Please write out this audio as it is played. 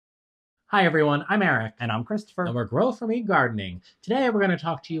Hi everyone, I'm Eric, And I'm and Christopher. we're Grow For Me Gardening. Today we're going to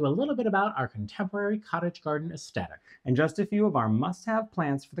talk to you a little bit about our contemporary cottage garden aesthetic. And just a few of our must-have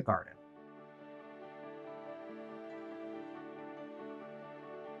plants for the garden.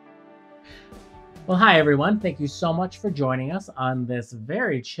 Well, hi everyone, thank you so much for joining us on this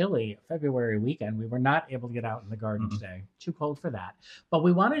very chilly February weekend. We were not able to get out in the garden today, too cold for that. But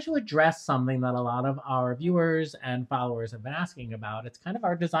we wanted to address something that a lot of our viewers and followers have been asking about. It's kind of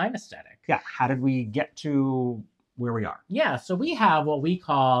our design aesthetic. Yeah, how did we get to where we are? Yeah, so we have what we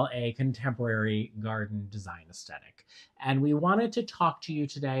call a contemporary garden design aesthetic. And we wanted to talk to you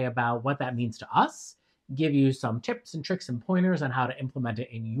today about what that means to us, give you some tips and tricks and pointers on how to implement it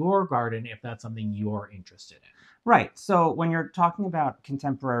in your garden if that's something you're interested in. Right, so when you're talking about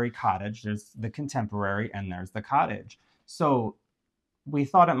contemporary cottage, there's the contemporary and there's the cottage. So we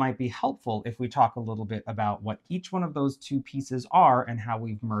thought it might be helpful if we talk a little bit about what each one of those two pieces are and how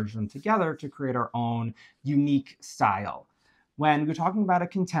we've merged them together to create our own unique style. When you're talking about a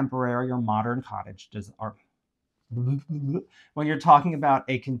contemporary or modern cottage, when you're talking about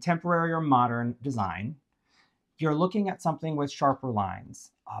a contemporary or modern design, you're looking at something with sharper lines,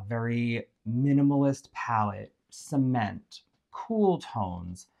 a very minimalist palette, cement, cool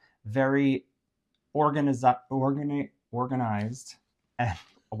tones, very organized, and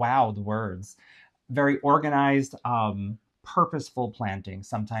wow, the words, very organized, purposeful planting.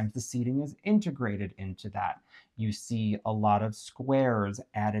 Sometimes the seating is integrated into that. You see a lot of squares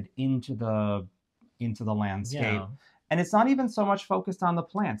added into the landscape. Yeah. And it's not even so much focused on the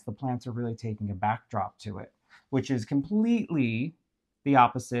plants. The plants are really taking a backdrop to it, which is completely the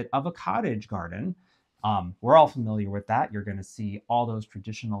opposite of a cottage garden. We're all familiar with that. You're going to see all those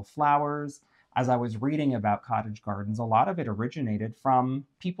traditional flowers. As I was reading about cottage gardens, a lot of it originated from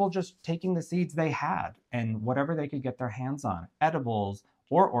people just taking the seeds they had and whatever they could get their hands on, edibles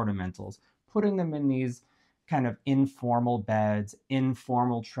or ornamentals, putting them in these kind of informal beds,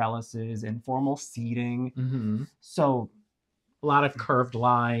 informal trellises, informal seating. Mm-hmm. So, A lot of curved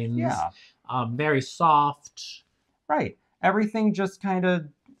lines, yeah, very soft. right. Everything just kind of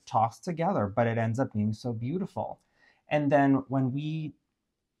tossed together, but it ends up being so beautiful. And then when we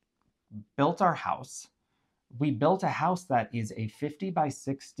built our house, we built a house that is a 50 by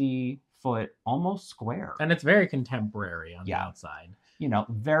 60 foot almost square. And it's very contemporary on the Yeah. outside.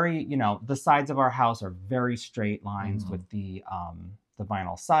 Very, the sides of our house are very straight lines Mm-hmm. with the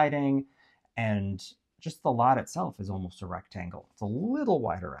vinyl siding, and just the lot itself is almost a rectangle. It's a little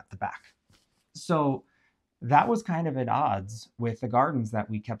wider at the back. So that was kind of at odds with the gardens that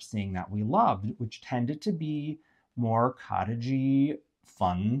we kept seeing that we loved, which tended to be more cottagey,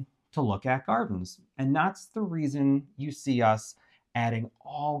 fun to look at gardens. And that's the reason you see us adding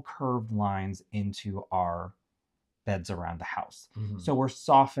all curved lines into our beds around the house. Mm-hmm. So we're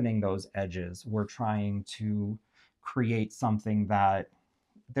softening those edges. We're trying to create something that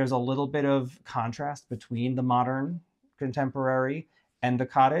there's a little bit of contrast between the modern contemporary and the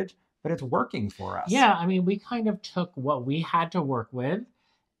cottage, but it's working for us. Yeah, I mean, we kind of took what we had to work with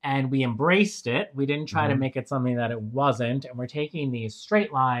and we embraced it. We didn't try to Mhm. make it something that it wasn't. And we're taking these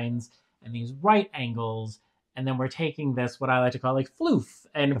straight lines and these right angles, and then we're taking this, what I like to call like floof The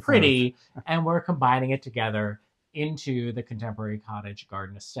and proof. pretty, and we're combining it together into the contemporary cottage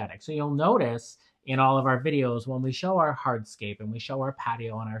garden aesthetic. So you'll notice in all of our videos when we show our hardscape and we show our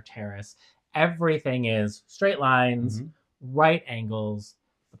patio and our terrace, everything is straight lines, Mhm. right angles,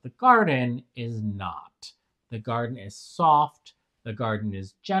 but the garden is not. The garden is soft, the garden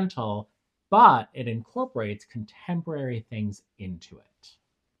is gentle, but it incorporates contemporary things into it.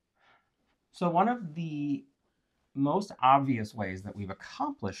 So, one of the most obvious ways that we've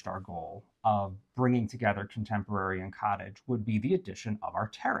accomplished our goal of bringing together contemporary and cottage would be the addition of our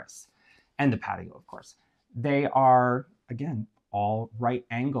terrace and the patio, of course. They are, again, all right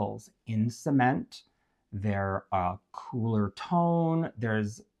angles in cement. They're a cooler tone.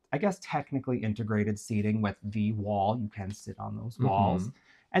 There's, I guess, technically integrated seating with the wall. You can sit on those Mm-hmm. walls.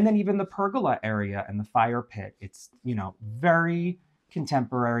 And then even the pergola area and the fire pit. It's, very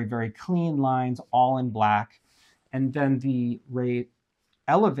contemporary, very clean lines, all in black. And then the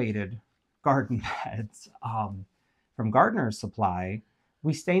elevated garden beds from Gardener's Supply,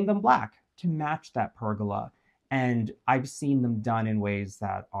 we stained them black to match that pergola. And I've seen them done in ways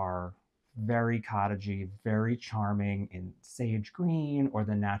that are very cottagey, very charming in sage green or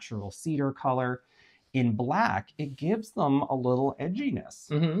the natural cedar color. In black, it gives them a little edginess.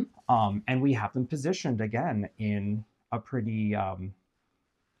 Mm-hmm. And we have them positioned again in a pretty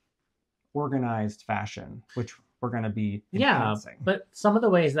organized fashion, which we're going to be Yeah, enhancing. but some of the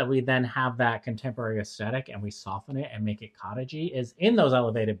ways that we then have that contemporary aesthetic and we soften it and make it cottagey is in those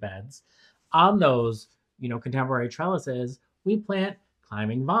elevated beds, on those, contemporary trellises, we plant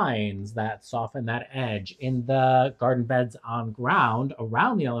climbing vines that soften that edge. In the garden beds on ground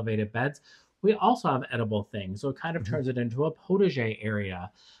around the elevated beds, we also have edible things. So it kind of Mhm. turns it into a potager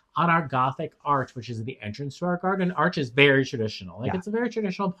area. On our Gothic arch, which is the entrance to our garden, arch is very traditional. Like Yeah. it's a very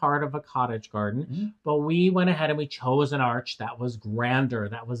traditional part of a cottage garden. Mhm. But we went ahead and we chose an arch that was grander,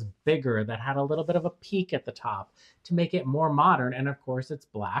 that was bigger, that had a little bit of a peak at the top to make it more modern. And of course, it's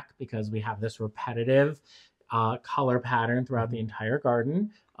black because we have this repetitive color pattern throughout the Mhm. entire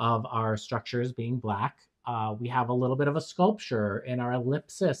garden of our structures being black. We have a little bit of a sculpture in our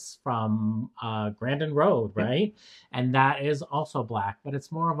ellipsis from Grandin Road, Yep. right? And that is also black, but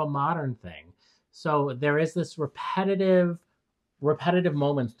it's more of a modern thing. So there is this repetitive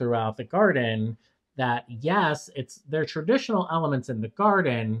moments throughout the garden that yes, they're traditional elements in the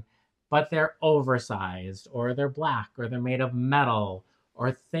garden, but they're oversized or they're black or they're made of metal or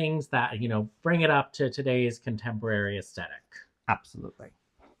things that, bring it up to today's contemporary aesthetic. Absolutely.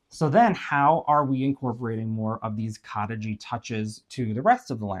 So then how are we incorporating more of these cottagey touches to the rest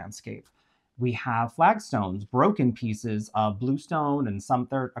of the landscape? We have flagstones, broken pieces of bluestone and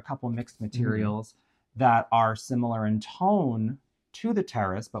a couple mixed materials that are similar in tone to the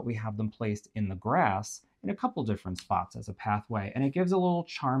terrace, but we have them placed in the grass in a couple different spots as a pathway. And it gives a little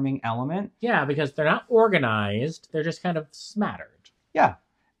charming element. Yeah, because they're not organized, they're just kind of smattered. Yeah.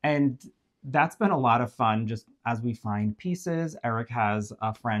 And that's been a lot of fun just as we find pieces. Eric has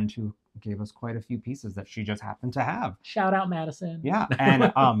a friend who gave us quite a few pieces that she just happened to have. Shout out Madison. Yeah.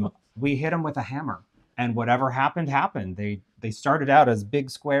 And we hit them with a hammer. And whatever happened, happened. They started out as big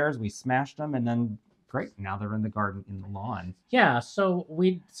squares. We smashed them and then great. Now they're in the garden in the lawn. Yeah, so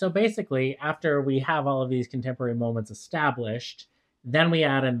basically after we have all of these contemporary moments established, then we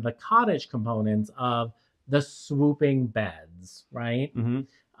add in the cottage components of the swooping beds, right? Mm-hmm.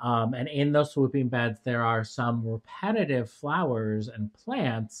 And in those swooping beds, there are some repetitive flowers and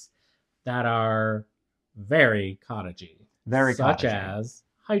plants that are very cottagey, Very such cottagey. as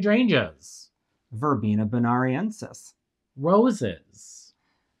hydrangeas, Verbena bonariensis, roses,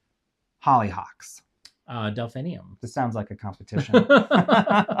 hollyhocks. delphinium. This sounds like a competition.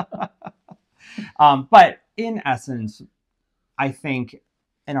 But in essence, I think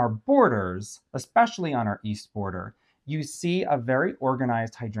in our borders, especially on our east border, you see a very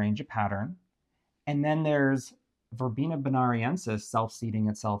organized hydrangea pattern. And then there's Verbena bonariensis self-seeding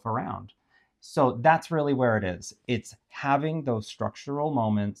itself around. So that's really where it is. It's having those structural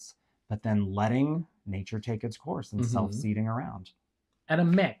moments, but then letting nature take its course and self-seeding around. And a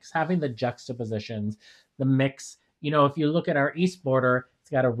mix, having the juxtapositions, the mix. If you look at our east border, it's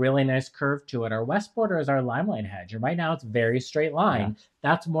got a really nice curve to it. Our west border is our limelight hedge. And right now it's very straight line. Yeah.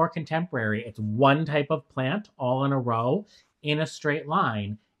 That's more contemporary. It's one type of plant all in a row in a straight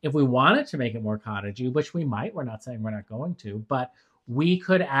line. If we wanted to make it more cottagey, which we might, we're not saying we're not going to, but we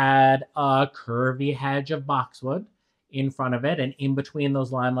could add a curvy hedge of boxwood in front of it. And in between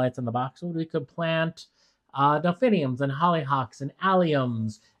those limelights and the boxwood, we could plant delphiniums and hollyhocks and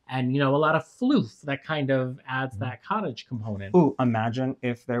alliums and a lot of floof that kind of adds that cottage component. Ooh, imagine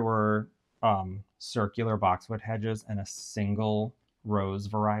if there were circular boxwood hedges and a single rose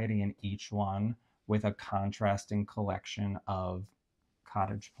variety in each one with a contrasting collection of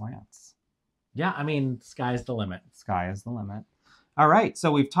cottage plants. Yeah, I mean, sky's the limit. Sky is the limit. All right,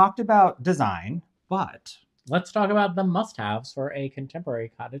 so we've talked about design, but let's talk about the must-haves for a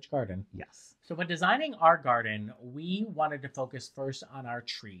contemporary cottage garden. Yes. So when designing our garden, we wanted to focus first on our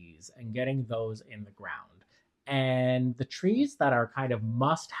trees and getting those in the ground. And the trees that are kind of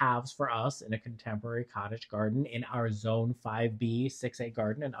must-haves for us in a contemporary cottage garden in our Zone 5B 6A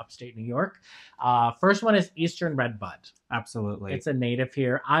garden in upstate New York. First one is Eastern Redbud. Absolutely. It's a native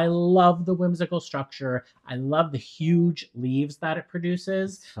here. I love the whimsical structure. I love the huge leaves that it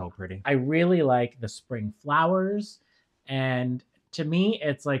produces. So pretty. I really like the spring flowers. And to me,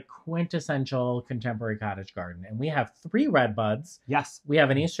 it's like quintessential contemporary cottage garden. And we have 3 redbuds. Yes. We have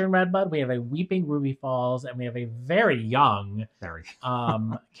an Eastern Redbud, we have a Weeping Ruby Falls, and we have a very young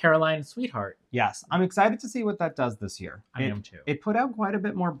Caroline Sweetheart. Yes. I'm excited to see what that does this year. I am too. It put out quite a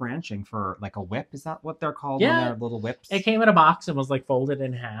bit more branching for like a whip. Is that what they're called? Yeah. When they're little whips? It came in a box and was like folded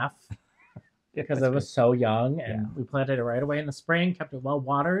in half. Because it was so young, and we planted it right away in the spring, kept it well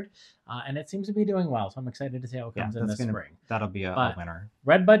watered, and it seems to be doing well. So I'm excited to see how it comes in this spring. That'll be a winner.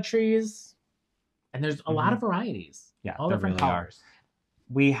 Redbud trees, and there's a lot of varieties. Yeah, all different really colors.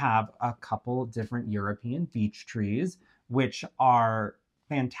 We have a couple different European beech trees, which are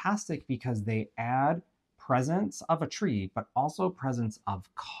fantastic because they add presence of a tree, but also presence of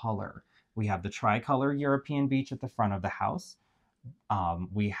color. We have the tricolor European beech at the front of the house.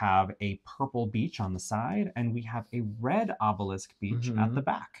 We have a purple beech on the side, and we have a red obelisk beech at the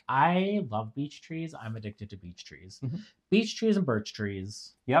back. I love beech trees. I'm addicted to beech trees. Beech trees and birch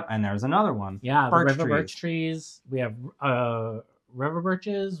trees. Yep, and there's another one. Yeah, the river birch trees. We have river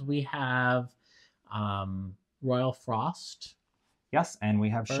birches. We have Royal Frost. Yes, and we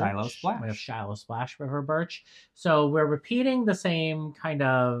have birch. Shiloh Splash. We have Shiloh Splash river birch. So we're repeating the same kind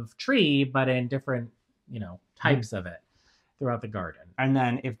of tree, but in different, types of it throughout the garden. And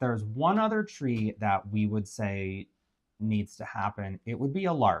then if there's one other tree that we would say needs to happen, it would be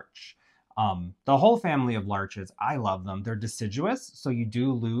a larch. The whole family of larches, I love them. They're deciduous, so you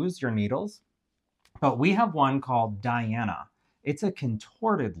do lose your needles. But we have one called Diana. It's a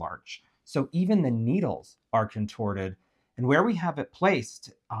contorted larch. So even the needles are contorted. And where we have it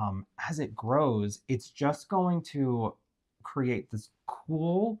placed, as it grows, it's just going to create this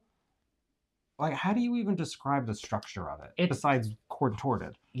cool, like, how do you even describe the structure of it besides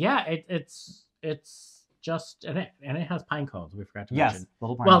contorted? Yeah, it's just, and it has pine cones. We forgot to mention. Yes,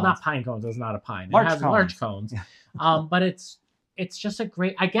 little pine cones. Well, not pine cones. It's not a pine. Large it has cones. Large cones. But it's just a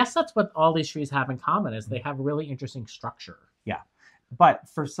great, I guess that's what all these trees have in common is they have really interesting structure. Yeah. But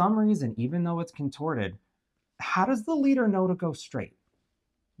for some reason, even though it's contorted, how does the leader know to go straight?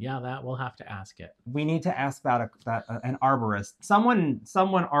 Yeah, that we'll have to ask it. We need to ask that an arborist,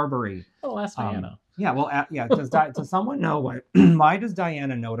 someone arbory. Oh, ask Diana. Yeah, well, does someone know why does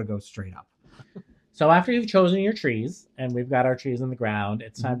Diana know to go straight up? So after you've chosen your trees, and we've got our trees in the ground,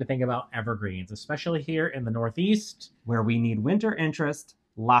 it's time to think about evergreens, especially here in the Northeast, where we need winter interest.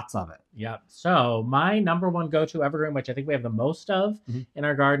 Lots of it. Yep. So my number one go-to evergreen, which I think we have the most of in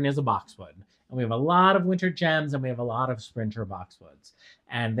our garden, is a boxwood. And we have a lot of winter gems and we have a lot of sprinter boxwoods.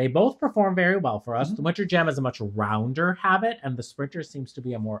 And they both perform very well for us. The winter gem is a much rounder habit, and the sprinter seems to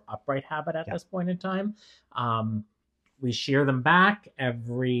be a more upright habit at this point in time. We shear them back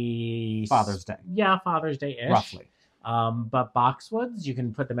every Father's Day. Yeah, Father's Day-ish. Roughly. But boxwoods, you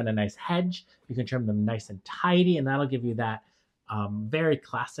can put them in a nice hedge. You can trim them nice and tidy, and that'll give you that very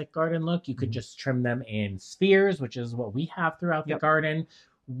classic garden look. You could just trim them in spheres, which is what we have throughout the garden.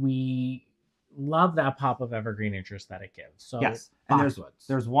 We love that pop of evergreen interest that it gives. So yes, and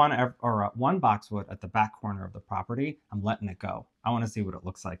there's one boxwood at the back corner of the property. I'm letting it go. I want to see what it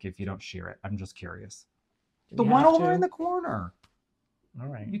looks like if you don't shear it. I'm just curious. The one over in the corner. All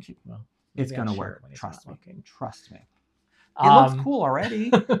right. It's gonna work. Trust me. Trust me. It looks cool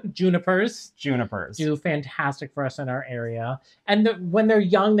already. Junipers do fantastic for us in our area. And when they're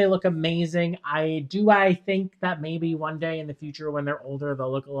young, they look amazing. I think that maybe one day in the future when they're older,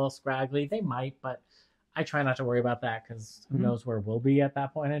 they'll look a little scraggly. They might, but I try not to worry about that because who knows where we'll be at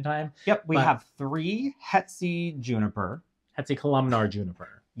that point in time. Yep, we have 3 Hetzi juniper. Hetzi columnar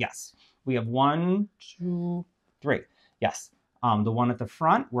juniper. Yes. We have 1, 2, 3. Yes. The one at the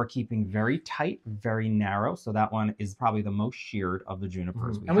front, we're keeping very tight, very narrow. So that one is probably the most sheared of the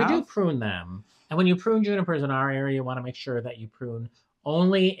junipers we have. We do prune them. And when you prune junipers in our area, you want to make sure that you prune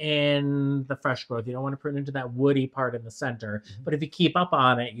only in the fresh growth. You don't want to prune into that woody part in the center. But if you keep up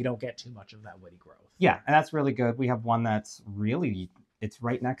on it, you don't get too much of that woody growth. Yeah, and that's really good. We have one that's it's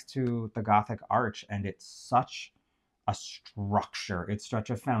right next to the Gothic arch, and it's such a structure. It's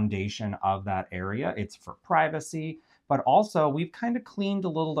such a foundation of that area. It's for privacy. But also, we've kind of cleaned a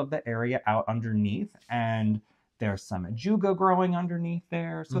little of the area out underneath, and there's some ajuga growing underneath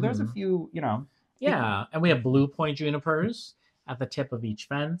there. So there's a few, Yeah, and we have blue point junipers at the tip of each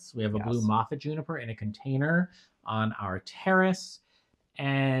fence. We have a blue moffat juniper in a container on our terrace.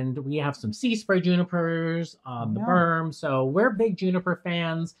 And we have some sea spray junipers on the berm. So we're big juniper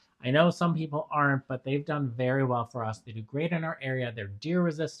fans. I know some people aren't, but they've done very well for us. They do great in our area. They're deer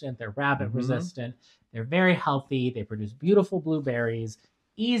resistant. They're rabbit resistant. They're very healthy. They produce beautiful blueberries,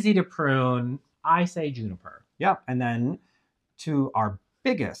 easy to prune. I say juniper. Yep. And then to our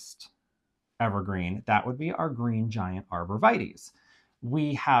biggest evergreen, that would be our green giant arborvitaes.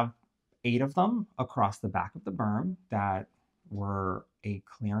 We have 8 of them across the back of the berm that were a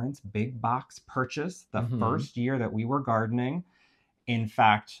clearance big box purchase the first year that we were gardening. In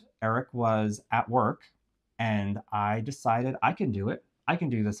fact, Eric was at work and I decided I can do it. I can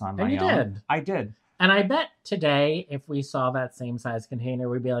do this on my own. And you did. I did. And I bet today, if we saw that same size container,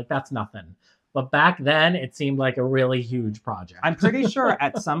 we'd be like, that's nothing. But back then, it seemed like a really huge project. I'm pretty sure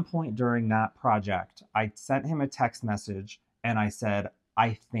at some point during that project, I sent him a text message and I said,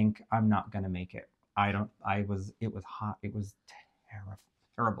 I think I'm not going to make it. It was hot. It was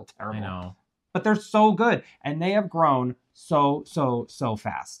terrible. I know. But they're so good. And they have grown so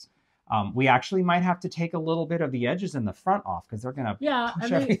fast. We actually might have to take a little bit of the edges in the front off because they're going to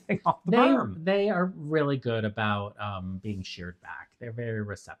push everything off the berm. They are really good about being sheared back. They're very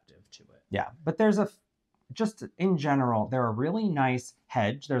receptive to it. Yeah, but there's just in general, they're a really nice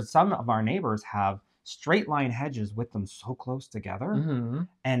hedge. There's some of our neighbors have straight line hedges with them so close together. Mm-hmm.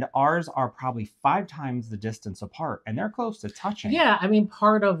 And ours are probably 5 times the distance apart and they're close to touching. Yeah, I mean,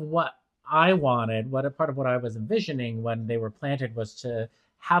 part of what I wanted, part of what I was envisioning when they were planted was to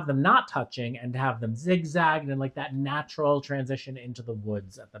have them not touching and to have them zigzagged and like that natural transition into the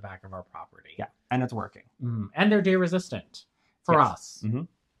woods at the back of our property. Yeah, and it's working. Mm-hmm. And they're deer resistant for us. Mm-hmm.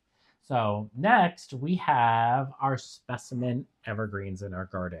 So next we have our specimen evergreens in our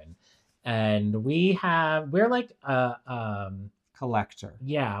garden. And we're like a collector.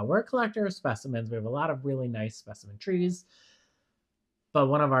 Yeah, we're a collector of specimens. We have a lot of really nice specimen trees. But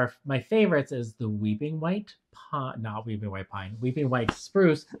one of my favorites is the weeping white pine, not weeping white pine, weeping white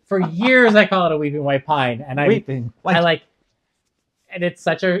spruce. For years I call it a weeping white pine. And and it's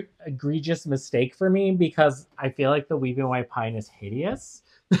such a egregious mistake for me because I feel like the weeping white pine is hideous.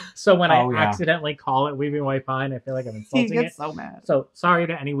 So when I accidentally call it weeping white pine, I feel like I'm insulting it. He gets so mad. So sorry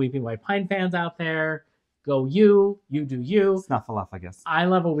to any weeping white pine fans out there. Go you do you. Snuffle up, I guess. I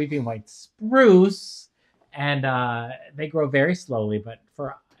love a weeping white spruce, and they grow very slowly, but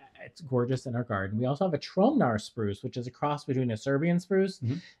it's gorgeous in our garden. We also have a Tromnar spruce, which is a cross between a Serbian spruce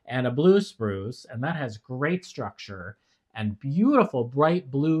and a blue spruce, and that has great structure and beautiful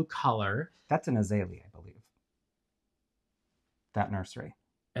bright blue color. That's an azalea, I believe. That nursery.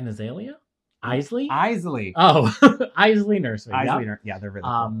 An azalea? Isley? Isley. Oh, Isley Nursery. Isley, yeah, they're really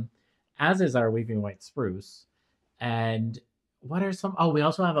cool. As is our weeping white spruce. And what are some? Oh, we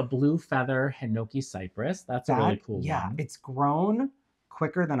also have a blue feather Hinoki cypress. That's a really cool one. It's grown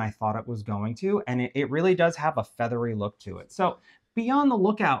quicker than I thought it was going to, and it really does have a feathery look to it. So be on the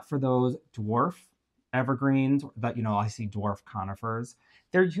lookout for those dwarf evergreens that, I see dwarf conifers.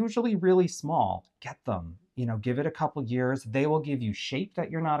 They're usually really small. Get them. Give it a couple years. They will give you shape that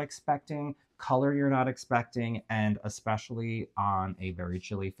you're not expecting, color you're not expecting, and especially on a very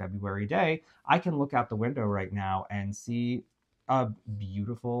chilly February day, I can look out the window right now and see a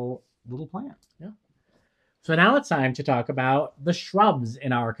beautiful little plant. Yeah. So now it's time to talk about the shrubs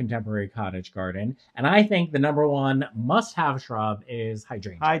in our contemporary cottage garden. And I think the number one must-have shrub is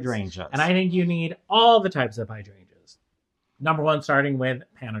hydrangeas. Hydrangeas. And I think you need all the types of hydrangeas. Number one, starting with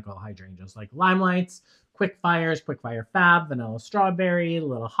panicle hydrangeas, like limelights, quickfire fab, vanilla strawberry,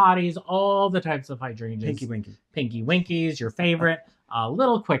 little hotties, all the types of hydrangeas. Pinky winkies, your favorite.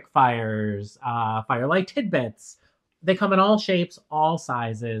 Little quickfires, firelight tidbits. They come in all shapes, all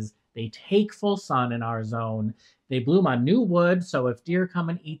sizes. They take full sun in our zone. They bloom on new wood, so if deer come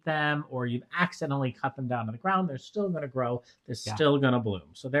and eat them or you've accidentally cut them down to the ground, they're still going to grow. They're still going to bloom.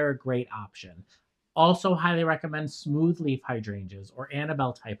 So they're a great option. Also highly recommend smooth leaf hydrangeas or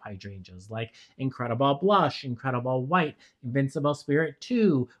Annabelle type hydrangeas like Incredible Blush, Incredible White, Invincible Spirit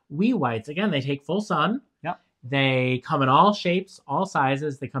 2, Wee Whites. Again, they take full sun. Yep. They come in all shapes, all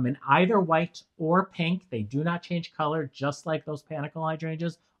sizes. They come in either white or pink. They do not change color, just like those panicle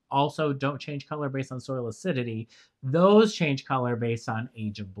hydrangeas. Also don't change color based on soil acidity. Those change color based on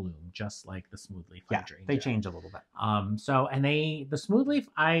age of bloom, just like the smooth leaf hydrangea. They change a little bit. The smooth leaf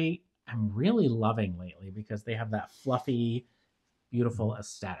I'm really loving lately because they have that fluffy, beautiful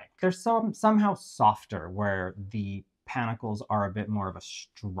aesthetic. They're somehow softer where the panicles are a bit more of a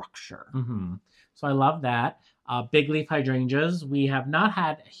structure. Mm-hmm. So I love that. Big leaf hydrangeas, we have not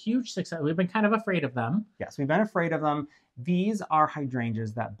had huge success. We've been kind of afraid of them. Yes, we've been afraid of them. These are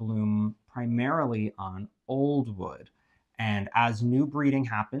hydrangeas that bloom primarily on old wood. And as new breeding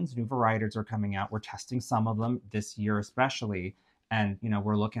happens, new varieties are coming out. We're testing some of them this year especially. And,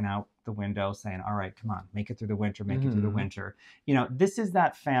 we're looking out the window saying, all right, come on, make it through the winter, make it through the winter. This is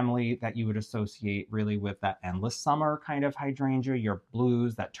that family that you would associate really with that endless summer kind of hydrangea, your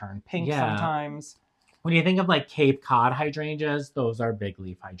blues that turn pink sometimes. When you think of like Cape Cod hydrangeas, those are big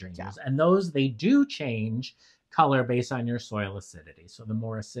leaf hydrangeas. Yeah. And those, they do change color based on your soil acidity. So the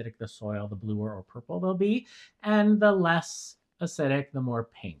more acidic the soil, the bluer or purple they'll be. And the less acidic, the more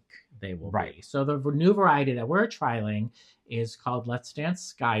pink they will be. So the new variety that we're trialing is called Let's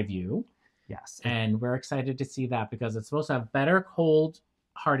Dance Skyview. Yes. And we're excited to see that because it's supposed to have better cold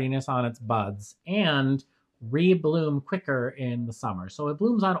hardiness on its buds and rebloom quicker in the summer. So it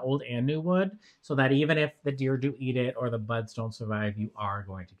blooms on old and new wood so that even if the deer do eat it or the buds don't survive, you are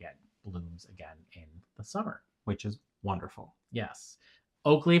going to get blooms again in the summer. Which is wonderful. Yes.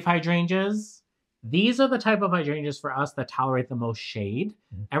 Oak leaf hydrangeas. These are the type of hydrangeas for us that tolerate the most shade.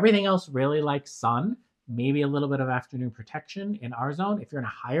 Mm-hmm. Everything else really likes sun. maybe a little bit of afternoon protection in our zone. If you're in a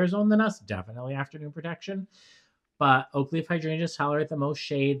higher zone than us, definitely afternoon protection. But oak leaf hydrangeas tolerate the most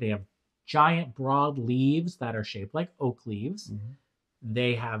shade. They have giant broad leaves that are shaped like oak leaves.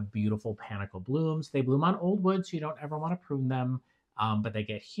 They have beautiful panicle blooms. They bloom on old wood, so you don't ever want to prune them. But they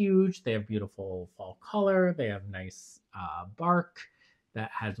get huge. They have beautiful fall color. They have nice bark that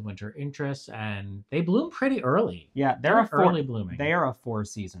has winter interest, and they bloom pretty early. Yeah, They're early blooming. They are a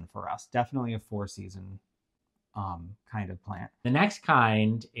 4-season for us. Definitely a 4-season kind of plant. The next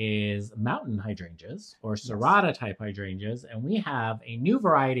kind is mountain hydrangeas or serrata type hydrangeas, and we have a new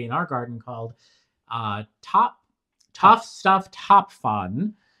variety in our garden called Tough Stuff Top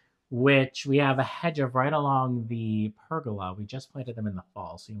Fun, which we have a hedge of right along the pergola. We just planted them in the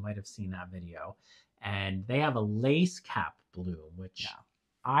fall, so you might have seen that video. And they have a lace cap bloom, which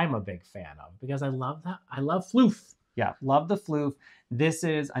I'm a big fan of because I love that. I love floof. Yeah, love the floof. This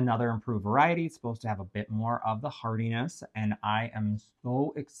is another improved variety. It's supposed to have a bit more of the hardiness, and I am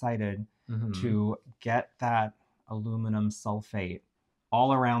so excited to get that aluminum sulfate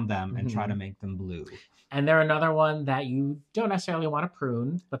all around them and try to make them blue. And they're another one that you don't necessarily want to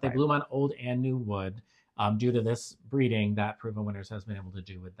prune, but they bloom on old and new wood due to this breeding that Proven Winners has been able to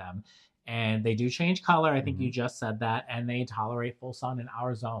do with them. And they do change color. I think you just said that. And they tolerate full sun in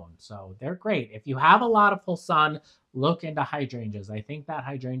our zone. So they're great. If you have a lot of full sun, look into hydrangeas. I think that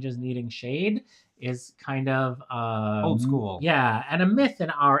hydrangeas needing shade is kind of old school. Yeah, and a myth in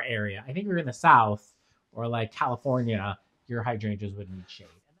our area. I think you're in the South or like California, your hydrangeas would need shade.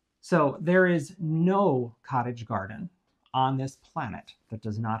 So there is no cottage garden on this planet that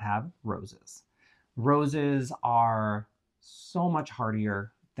does not have roses. Roses are so much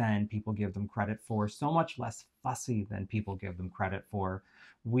hardier than people give them credit for, so much less fussy than people give them credit for.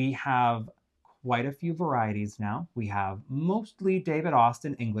 We have quite a few varieties now. We have mostly David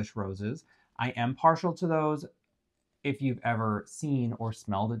Austin English roses. I am partial to those. If you've ever seen or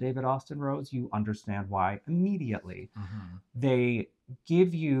smelled a David Austin rose, you understand why immediately. They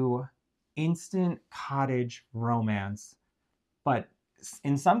give you instant cottage romance, but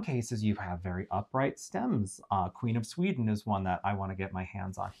in some cases you have very upright stems. Queen of Sweden is one that I want to get my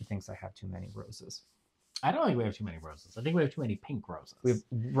hands on. He thinks I have too many roses. I don't think we have too many roses. I think we have too many pink roses.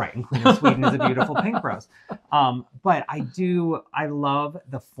 Right, and Queen of Sweden is a beautiful pink rose. But I love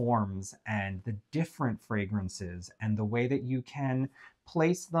the forms and the different fragrances and the way that you can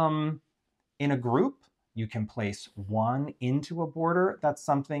place them in a group. You can place one into a border. That's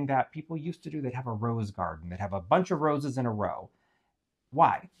something that people used to do. They'd have a rose garden. They'd have a bunch of roses in a row.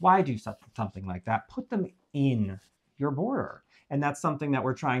 Why? Why do something like that? Put them in your border. And that's something that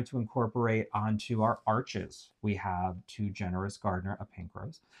we're trying to incorporate onto our arches. We have 2 Generous Gardener, a pink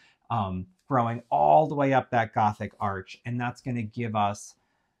rose, growing all the way up that Gothic arch. And that's going to give us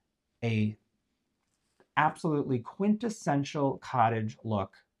a absolutely quintessential cottage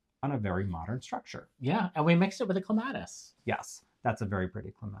look on a very modern structure. Yeah, and we mixed it with a clematis. Yes, that's a very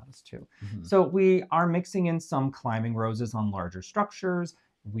pretty clematis too. So we are mixing in some climbing roses on larger structures.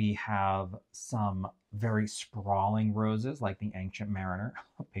 We have some very sprawling roses like the Ancient Mariner,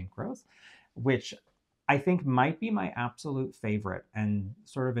 a pink rose, which I think might be my absolute favorite and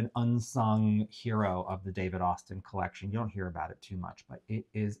sort of an unsung hero of the David Austin collection. You don't hear about it too much, but it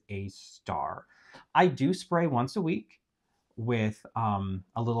is a star. I do spray once a week with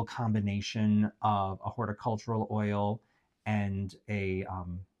a little combination of a horticultural oil and a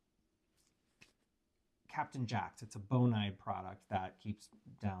Captain Jack's. It's a bonide product that keeps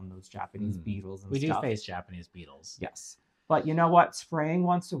down those Japanese beetles and stuff. We do face Japanese beetles. Yes. But you know what? Spraying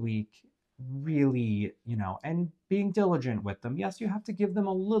once a week, really, and being diligent with them. Yes, you have to give them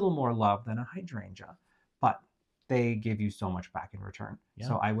a little more love than a hydrangea, but they give you so much back in return. Yeah.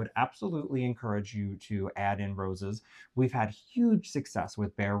 So I would absolutely encourage you to add in roses. We've had huge success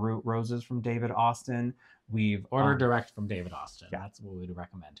with bare root roses from David Austin. We've ordered direct from David Austin. Yeah. That's what we would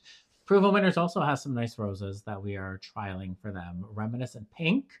recommend. Proven Winners also has some nice roses that we are trialing for them. Reminiscent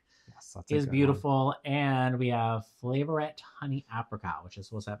Pink is beautiful. One. And we have Flavorette Honey Apricot, which is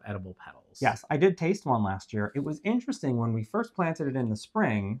supposed to have edible petals. Yes, I did taste one last year. It was interesting when we first planted it in the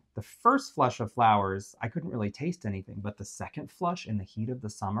spring. The first flush of flowers, I couldn't really taste anything. But the second flush in the heat of the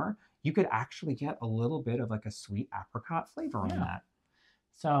summer, you could actually get a little bit of like a sweet apricot flavor in that.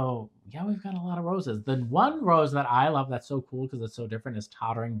 So, yeah, we've got a lot of roses. The one rose that I love that's so cool because it's so different is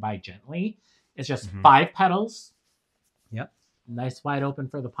Tottering by Gently. It's just 5 petals. Yep. Nice wide open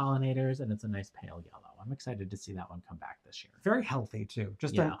for the pollinators, and it's a nice pale yellow. I'm excited to see that one come back this year. Very healthy, too.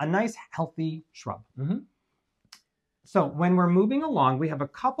 Just a nice, healthy shrub. So when we're moving along, we have a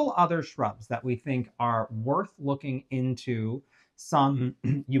couple other shrubs that we think are worth looking into Some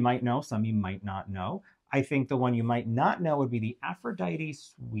you might know, some you might not know. I think the one you might not know would be the Aphrodite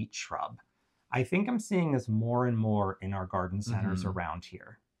sweet shrub. I think I'm seeing this more and more in our garden centers around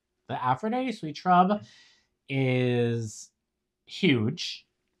here. The Aphrodite sweet shrub is huge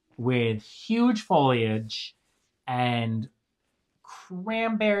with huge foliage and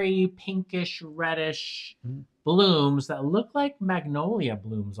cranberry pinkish reddish blooms that look like magnolia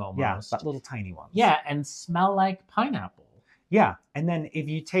blooms almost. Yeah, but little tiny ones. Yeah, and smell like pineapple. Yeah, and then if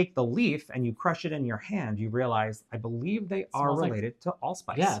you take the leaf and you crush it in your hand, you realize, I believe they are related to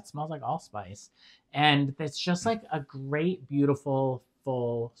allspice. Yeah, it smells like allspice. And it's just like a great, beautiful,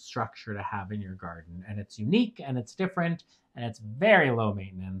 full structure to have in your garden. And it's unique and it's different and it's very low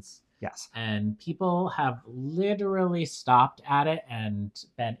maintenance. Yes. And people have literally stopped at it and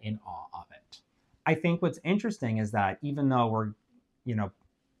been in awe of it. I think what's interesting is that even though we're,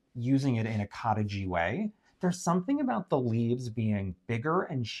 using it in a cottagey way, there's something about the leaves being bigger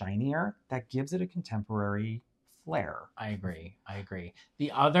and shinier that gives it a contemporary flair. I agree.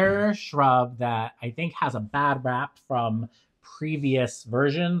 The other shrub that I think has a bad rap from previous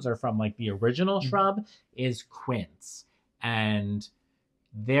versions or from like the original shrub is quince. And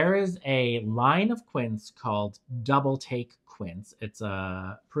there is a line of quince called Double Take Quince. It's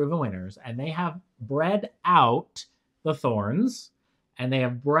a Proven Winners, and they have bred out the thorns and they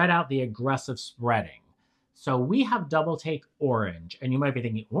have bred out the aggressive spreading. So we have Double Take Orange, and you might be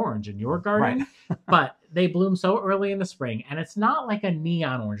thinking orange in your garden, right. But they bloom so early in the spring, and it's not like a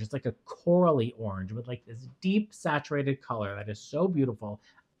neon orange. It's like a corally orange with like this deep saturated color that is so beautiful.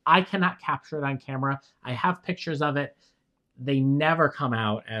 I cannot capture it on camera. I have pictures of it. They never come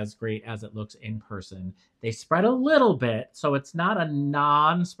out as great as it looks in person. They spread a little bit, so it's not a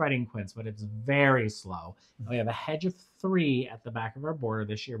non-spreading quince, but it's very slow. And we have a hedge of 3 at the back of our border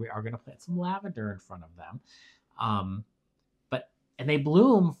this year. We are going to plant some lavender in front of them. And they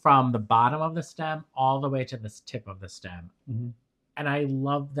bloom from the bottom of the stem all the way to the tip of the stem. And I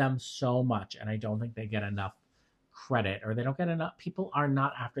love them so much, and I don't think they get enough credit, or they don't get enough. People are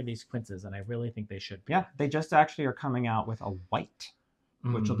not after these quinces, and I really think they should be. Yeah, they just actually are coming out with a white,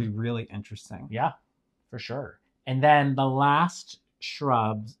 which will be really interesting. Yeah, for sure. And then the last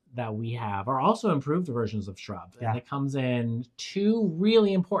shrubs that we have are also improved versions of shrubs. And it comes in 2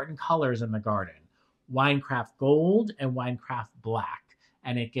 really important colors in the garden: Winecraft Gold and Winecraft Black.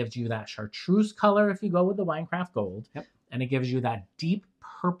 And it gives you that chartreuse color if you go with the Winecraft Gold. Yep. And it gives you that deep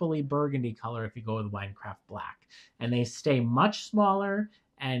purpley burgundy color if you go with Winecraft Black. And they stay much smaller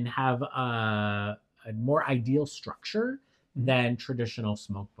and have a more ideal structure than traditional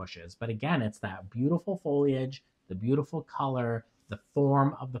smoke bushes. But again, it's that beautiful foliage, the beautiful color, the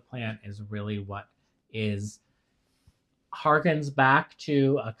form of the plant is really what harkens back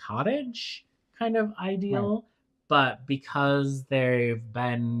to a cottage kind of ideal. Right. But because they've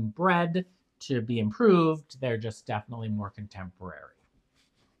been bred to be improved, they're just definitely more contemporary.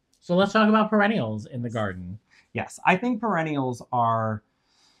 So let's talk about perennials in the garden. Yes, I think perennials are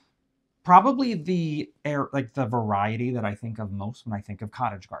probably the variety that I think of most when I think of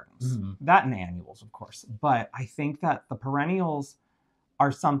cottage gardens. That and annuals, of course. But I think that the perennials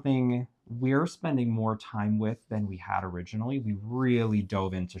are something we're spending more time with than we had originally. We really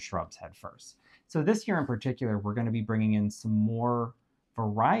dove into shrubs head first. So this year in particular, we're going to be bringing in some more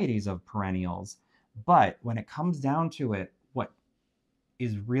varieties of perennials. But when it comes down to it, what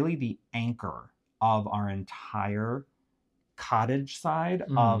is really the anchor of our entire cottage side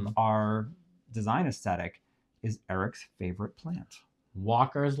of our design aesthetic is Eric's favorite plant.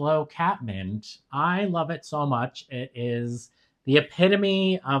 Walker's Low Catmint. I love it so much. It is the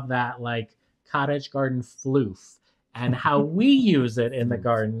epitome of that like cottage garden floof. And how we use it in the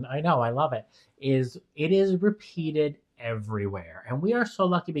garden, I know, I love it, is repeated everywhere. And we are so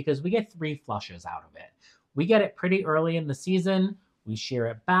lucky because we get 3 flushes out of it. We get it pretty early in the season. We shear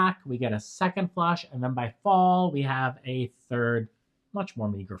it back. We get a second flush. And then by fall, we have a third, much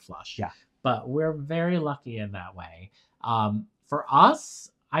more meager flush. Yeah. But we're very lucky in that way. For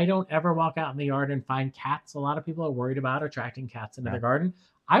us, I don't ever walk out in the yard and find cats. A lot of people are worried about attracting cats into the garden.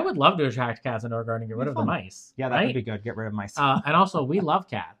 I would love to attract cats into our garden and get rid of the mice. Yeah, that would be good. Get rid of mice. And also, we love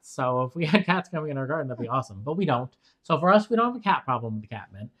cats. So if we had cats coming in our garden, that'd be awesome. But we don't. So for us, we don't have a cat problem with the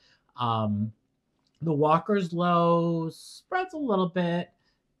catmint. The Walker's Low spreads a little bit.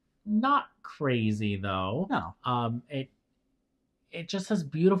 Not crazy, though. No. It just has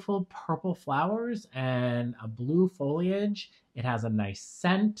beautiful purple flowers and a blue foliage. It has a nice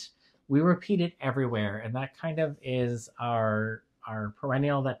scent. We repeat it everywhere. And that kind of is our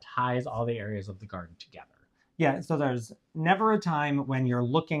perennial that ties all the areas of the garden together. Yeah, so there's never a time when you're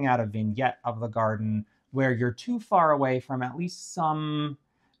looking at a vignette of the garden where you're too far away from at least some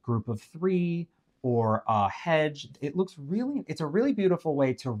group of three or a hedge. It's a really beautiful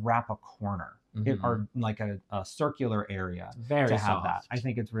way to wrap a corner. Or like a circular area Very to have soft. that. I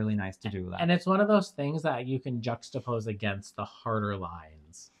think it's really nice to do that. And it's one of those things that you can juxtapose against the harder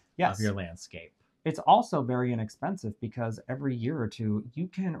lines of your landscape. It's also very inexpensive because every year or two you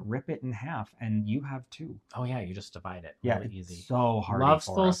can rip it in half and you have two. Oh yeah, you just divide it. Yeah, really easy. So hard. Loves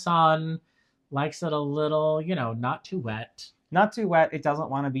full sun, likes it a little, not too wet. Not too wet. It doesn't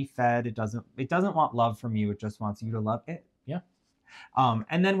want to be fed. It doesn't want love from you. It just wants you to love it. Yeah.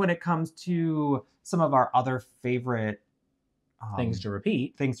 And then when it comes to some of our other favorite things to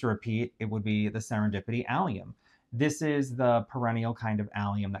repeat, it would be the serendipity allium. This is the perennial kind of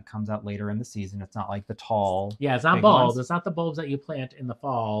allium that comes out later in the season. It's not like the tall. Yeah, it's not bulbs. It's not the bulbs that you plant in the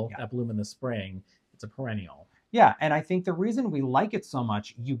fall that bloom in the spring. It's a perennial. Yeah, and I think the reason we like it so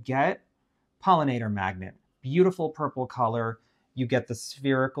much, you get pollinator magnet, beautiful purple color. You get the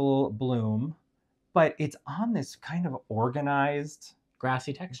spherical bloom, but it's on this kind of organized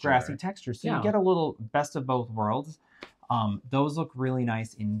grassy texture. So you get a little best of both worlds. Those look really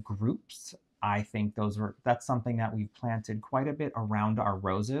nice in groups. I think that's something that we've planted quite a bit around our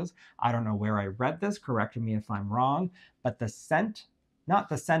roses. I don't know where I read this, correct me if I'm wrong, but the scent, not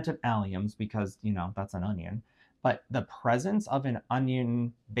the scent of alliums because, that's an onion, but the presence of an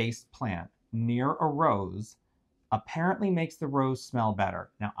onion-based plant near a rose apparently makes the rose smell better.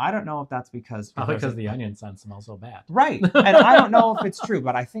 Now, I don't know if that's because the onion scent smells so bad. Right. And I don't know if it's true,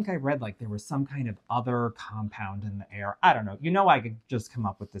 but I think I read like there was some kind of other compound in the air. I don't know. I could just come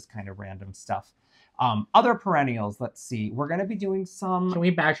up with this kind of random stuff. Other perennials, let's see. We're going to be doing some... Can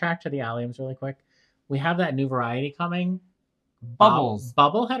we backtrack to the alliums really quick? We have that new variety coming. Bubbles.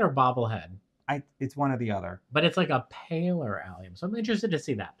 Bubblehead or bobblehead? It's one or the other. But it's like a paler allium. So I'm interested to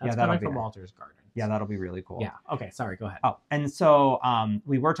see that. That's coming from Walter's Garden. Yeah, that'll be really cool. Yeah. Okay. Sorry. Go ahead. Oh, and so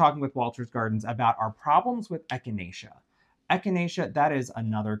we were talking with Walter's Gardens about our problems with echinacea. Echinacea, that is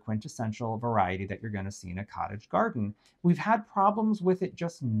another quintessential variety that you're going to see in a cottage garden. We've had problems with it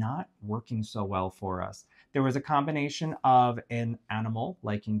just not working so well for us. There was a combination of an animal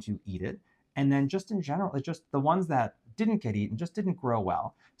liking to eat it, and then just in general, it's just the ones that didn't get eaten just didn't grow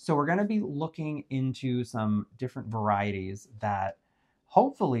well. So we're going to be looking into some different varieties that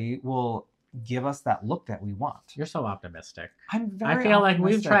hopefully will give us that look that we want. You're so optimistic. I'm very I feel optimistic.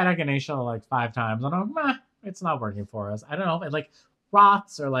 like we've tried echinacea like 5 times and I'm it's not working for us. I don't know if it like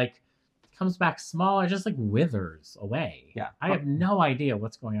rots or like comes back smaller, just like withers away. Yeah. I have no idea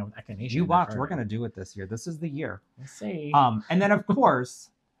what's going on with echinacea. You watch, we're going to do it this year. This is the year. We'll see. And then of course,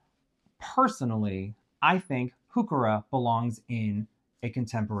 personally, I think heuchera belongs in a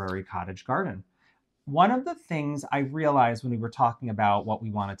contemporary cottage garden. One of the things I realized when we were talking about what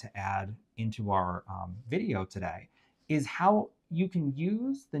we wanted to add into our video today is how you can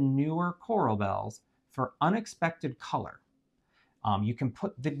use the newer coral bells for unexpected color. You can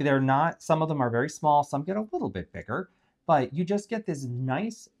put, some of them are very small, some get a little bit bigger, but you just get this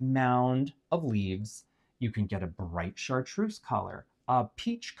nice mound of leaves. You can get a bright chartreuse color, a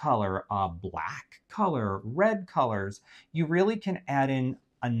peach color, a black color, red colors. You really can add in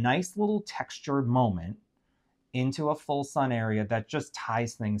a nice little textured moment into a full sun area that just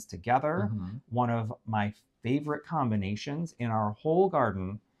ties things together. Mm-hmm. One of my favorite combinations in our whole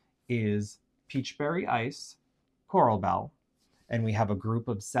garden is peachberry ice, coral bell, and we have a group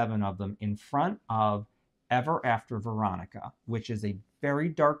of 7 of them in front of Ever After Veronica, which is a very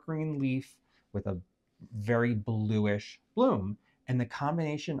dark green leaf with a very bluish bloom. And the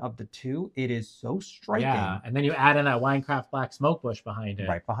combination of the two, it is so striking. Yeah, and then you add in that Winecraft black smoke bush behind it.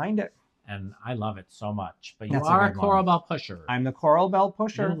 Right behind it. And I love it so much. But you are a coral bell pusher. I'm the coral bell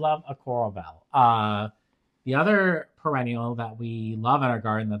pusher. You love a coral bell. The other perennial that we love in our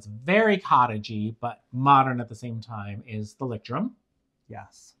garden that's very cottagey but modern at the same time is the lictrum.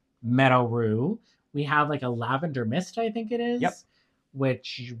 Yes. Meadow rue. We have like a lavender mist, I think it is. Yep.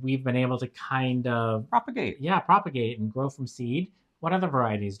 Which we've been able to kind of propagate. Yeah, propagate and grow from seed. What other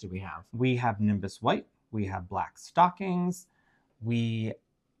varieties do we have? We have Nimbus White. We have Black Stockings. We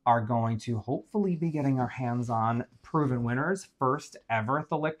are going to hopefully be getting our hands on proven winners. First ever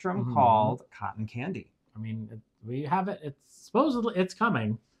Thalictrum called Cotton Candy. I mean, we have it. It's supposedly it's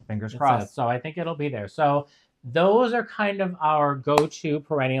coming. Fingers crossed. So I think it'll be there. So those are kind of our go-to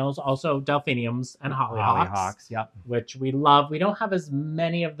perennials. Also delphiniums and hollyhocks. Hollyhocks, yep. Which we love. We don't have as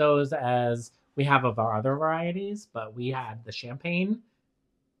many of those as we have of our other varieties, but we had the champagne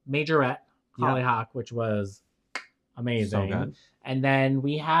majorette hollyhock, which was amazing. So good. And then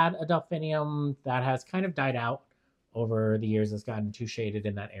we had a delphinium that has kind of died out over the years. It's gotten too shaded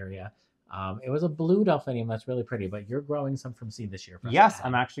in that area. It was a blue delphinium that's really pretty, but you're growing some from seed this year for us to Yes, add.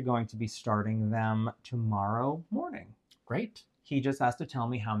 I'm actually going to be starting them tomorrow morning. Great. He just has to tell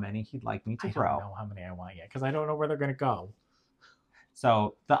me how many he'd like me to I grow. don't know how many I want yet because I don't know where they're going to go.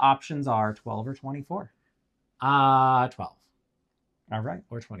 So the options are 12 or 24. 12 All right.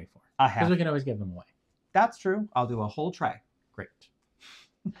 or 24. A Because half. we can always give them away. That's true. I'll do a whole tray. Great.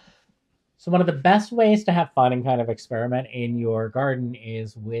 So one of the best ways to have fun and kind of experiment in your garden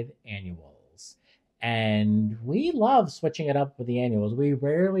is with annuals. And we love switching it up with the annuals. We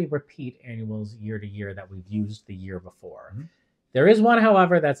rarely repeat annuals year to year that we've used the year before. Mhm. There is one,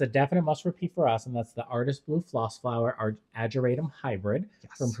 however, that's a definite must repeat for us, and that's the Artist Blue Floss Flower Ageratum Hybrid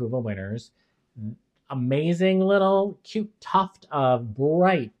from Yes. Proven Winners. Amazing little cute tuft of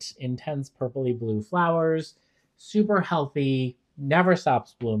bright, intense purpley blue flowers. Super healthy, never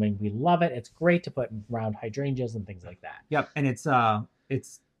stops blooming. We love it. It's great to put in round hydrangeas and things like that. Yep. And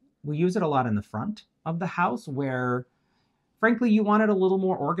it's we use it a lot in the front of the house where frankly you want it a little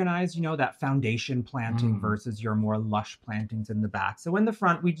more organized, you know, that foundation planting versus your more lush plantings in the back. So in the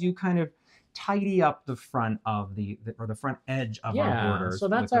front we do kind of tidy up the front of the front edge of our borders. So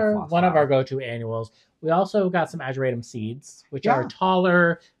that's with the floss one of flower. our go-to annuals. We also got some ageratum seeds, which Yeah. are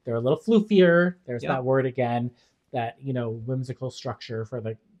taller. They're a little floofier. There's Yep. that word again, that whimsical structure for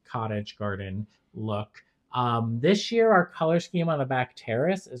the cottage garden look. This year, our color scheme on the back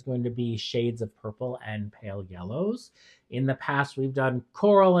terrace is going to be shades of purple and pale yellows. In the past, we've done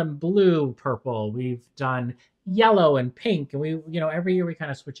coral and blue purple. We've done yellow and pink, and we every year we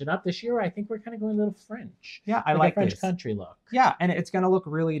kind of switch it up. This year I think we're kind of going a little French. Yeah, I like a French this. country look. Yeah, and it's going to look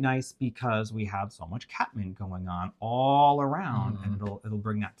really nice because we have so much catmint going on all around, and it'll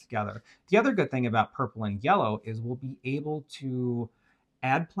bring that together. The other good thing about purple and yellow is we'll be able to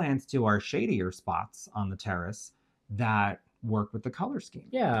add plants to our shadier spots on the terrace that work with the color scheme.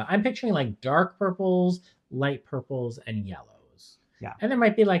 Yeah, I'm picturing like dark purples, light purples, and yellows. Yeah. And there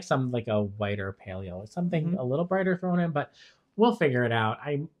might be like some like a whiter pale yellow, something a little brighter thrown in, but we'll figure it out.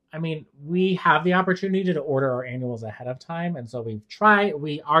 I mean, we have the opportunity to order our annuals ahead of time, and so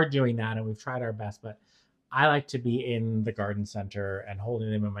we are doing that, and we've tried our best, but I like to be in the garden center and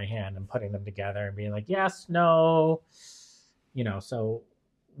holding them in my hand and putting them together and being like, yes, no, so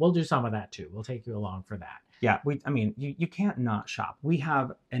we'll do some of that too. We'll take you along for that. Yeah, you can't not shop. We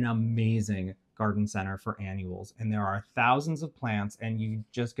have an amazing garden center for annuals, and there are thousands of plants, and you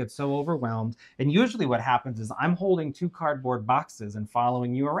just get so overwhelmed. And usually what happens is I'm holding 2 cardboard boxes and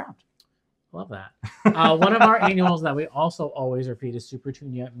following you around. Love that. One of our annuals that we also always repeat is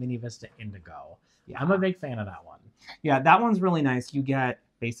Supertunia Mini Vista Indigo. Yeah. I'm a big fan of that one. Yeah, that one's really nice. You get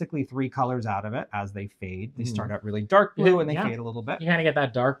basically 3 colors out of it as they fade. They start out really dark blue and they fade a little bit. You kind of get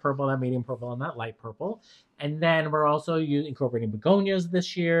that dark purple, that medium purple, and that light purple. And then we're also incorporating begonias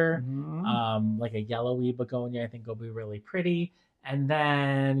this year. Like a yellowy begonia, I think will be really pretty. And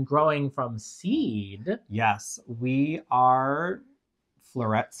then growing from seed. Yes, we are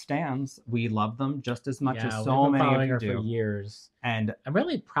floret stands. We love them just as much as so many of you do. For years, and I'm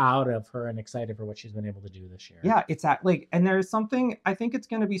really proud of her and excited for what she's been able to do this year. Yeah, it's and there's something I think it's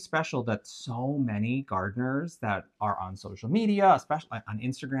going to be special that so many gardeners that are on social media, especially on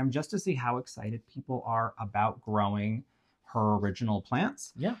Instagram, just to see how excited people are about growing her original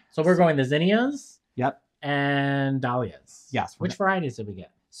plants. Yeah. So we're going the zinnias. Yep. And dahlias. Yes. Which varieties did we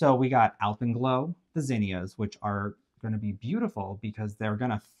get? So we got Alpenglow, the zinnias, which are going to be beautiful because they're going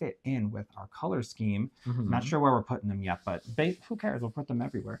to fit in with our color scheme. Not sure where we're putting them yet, but who cares? We'll put them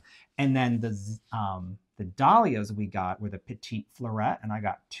everywhere. And then the dahlias we got were the petite floret, and I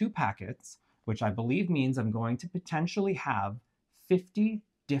got 2 packets, which I believe means I'm going to potentially have 50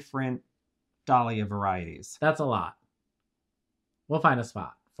 different dahlia varieties. That's a lot. We'll find a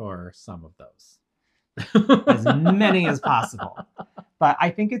spot for some of those. As many as possible. But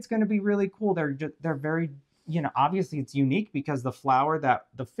I think it's going to be really cool. They're very, obviously it's unique because the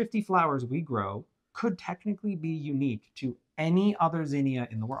 50 flowers we grow could technically be unique to any other zinnia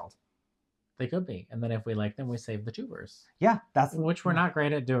in the world. They could be. And then if we like them, we save the tubers. Yeah, which we're not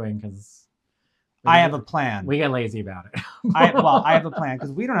great at doing because I have a plan. We get lazy about it. I have a plan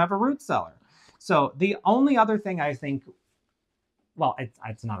because we don't have a root cellar. So the only other thing I think, well,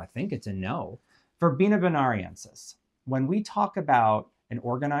 it's not I think, it's a no. Verbena bonariensis. When we talk about an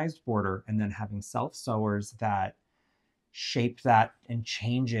organized border and then having self-sowers that shape that and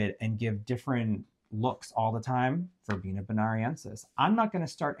change it and give different looks all the time, Verbena bonariensis. I'm not going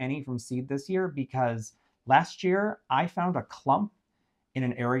to start any from seed this year because last year I found a clump in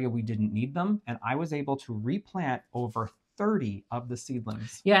an area we didn't need them, and I was able to replant over 30 of the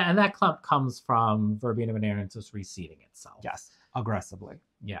seedlings. Yeah, and that clump comes from Verbena bonariensis reseeding itself. Yes, aggressively.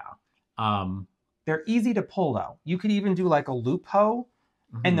 Yeah. They're easy to pull though. You could even do like a loop hoe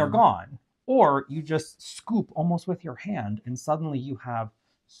and they're Mhm. gone. Or you just scoop almost with your hand and suddenly you have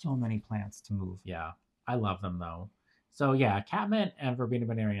so many plants to move. Yeah, I love them though. So yeah, catmint and verbena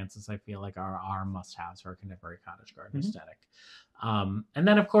bonariensis, I feel like are our must-haves for a contemporary cottage garden Mhm. aesthetic. And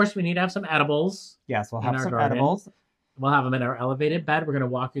then of course we need to have some edibles Yes, we'll in have our some garden. edibles. We'll have them in our elevated bed. We're going to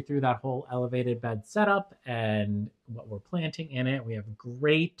walk you through that whole elevated bed setup and what we're planting in it. We have a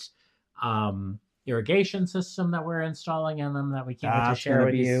great irrigation system that we're installing in them that we can't wait to That's share gonna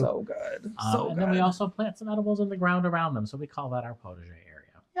with be you. so good. So And then we good. also plant some edibles in the ground around them. So we call that our potager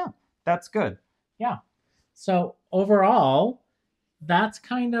area. Yeah, that's good. Yeah. So overall, that's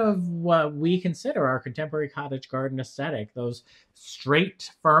kind of what we consider our contemporary cottage garden aesthetic. Those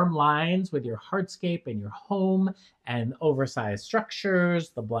straight, firm lines with your hardscape and your home and oversized structures,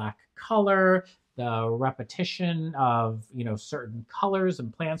 the black color, the repetition of, certain colors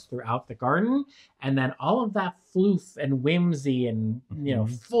and plants throughout the garden, and then all of that floof and whimsy and,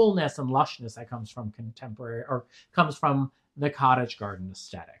 fullness and lushness that comes from contemporary or comes from the cottage garden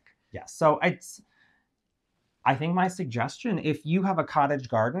aesthetic. Yeah. So I think my suggestion, if you have a cottage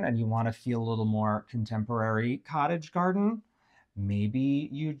garden and you want to feel a little more contemporary cottage garden, maybe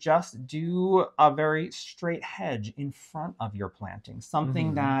you just do a very straight hedge in front of your planting,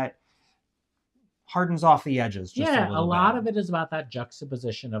 something that hardens off the edges just a Yeah, a little lot bit. of it is about that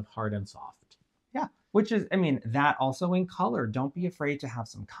juxtaposition of hard and soft. Yeah, which is, I mean, that also in color. Don't be afraid to have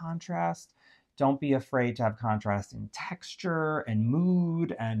some contrast. Don't be afraid to have contrast in texture and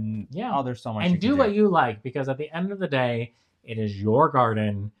mood and Yeah. oh, there's so much. And you can do what you like, because at the end of the day, it is your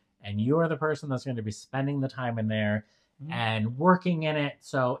garden and you are the person that's going to be spending the time in there and working in it.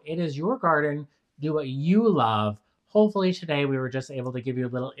 So it is your garden. Do what you love. Hopefully today we were just able to give you a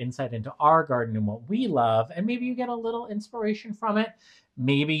little insight into our garden and what we love, and maybe you get a little inspiration from it.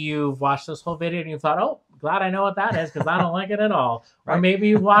 Maybe you've watched this whole video and you thought, oh, glad I know what that is because I don't like it at all. Or Right. maybe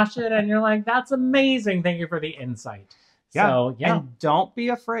you've watched it and you're like, that's amazing. Thank you for the insight. Yeah. So, yeah. And don't be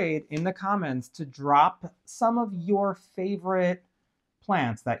afraid in the comments to drop some of your favorite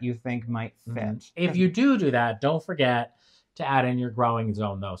plants that you think might fit. If you do that, don't forget to add in your growing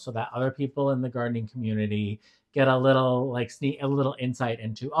zone though, so that other people in the gardening community get a little a little insight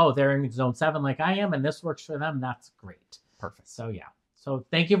into, oh, they're in zone 7 like I am and this works for them. That's great. Perfect. So yeah. So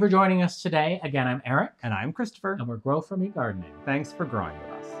thank you for joining us today. Again, I'm Eric. And I'm Christopher. And we're Grow For Me Gardening. Thanks for growing with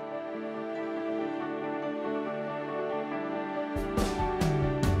us.